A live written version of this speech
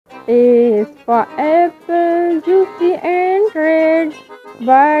A is for apple, juicy and red,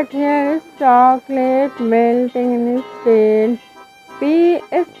 but here is chocolate melting instead. P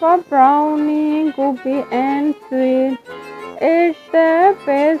is for brownie, goopy and sweet. It's the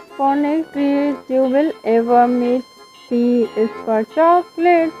best phonic treat you will ever meet. T is for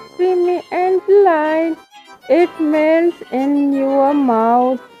chocolate, creamy and light. It melts in your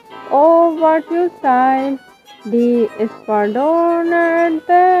mouth. Oh, what you sighed. D is for donut,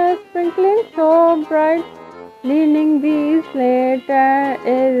 the sprinkling so bright. Leaning these later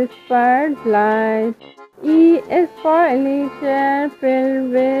is for light. E is for elixir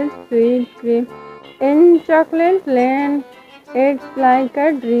filled with sweet cream. In chocolate land, it's like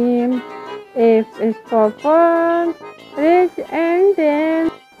a dream. F is for fun, rich and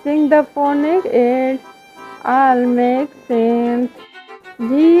dense. Sing the phonic, it all makes sense.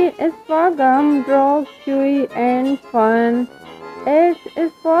 G is for gumdrop, chewy and fun. H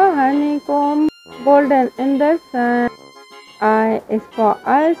is for honeycomb, golden in the sun. I is for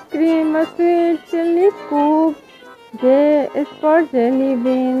ice cream, a sweet chili scoop. J is for jelly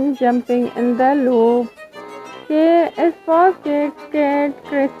bean, jumping in the loop. K is for Kit Kat,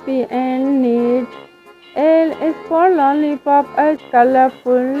 crispy and neat. L is for lollipop, a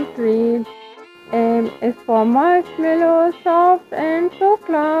colorful treat. M is for marshmallow, soft and so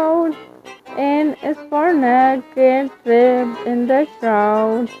cloud. N is for nugget, wrapped in the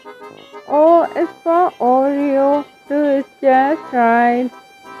shroud. O is for Oreo, twist just right.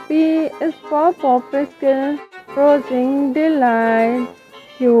 P is for popsicle, frozen delight.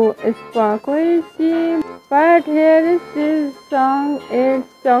 Q is for quickie, but here is this song, it's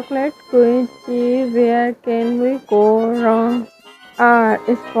chocolate quickie, where can we go wrong? R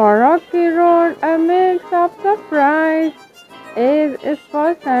is for rocky road, a mix of surprise. S is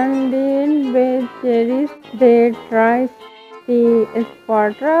for sundae with cherries, date rice. T is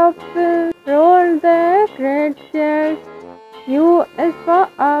for truffle, roll the great cake. U is for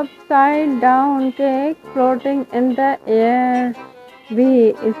upside down cake floating in the air.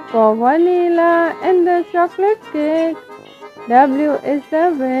 V is for vanilla in the chocolate cake. W is the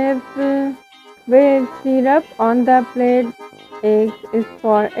waffle with syrup on the plate. X is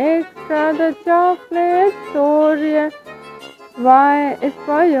for extra, the chocolate so rare. Y is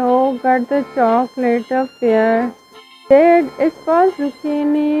for yogurt, the chocolate affair. Z is for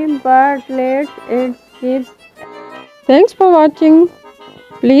zucchini, but let's eat chips. Thanks for watching.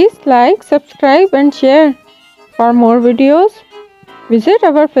 Please like, subscribe and share. For more videos, visit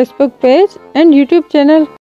our Facebook page and YouTube channel.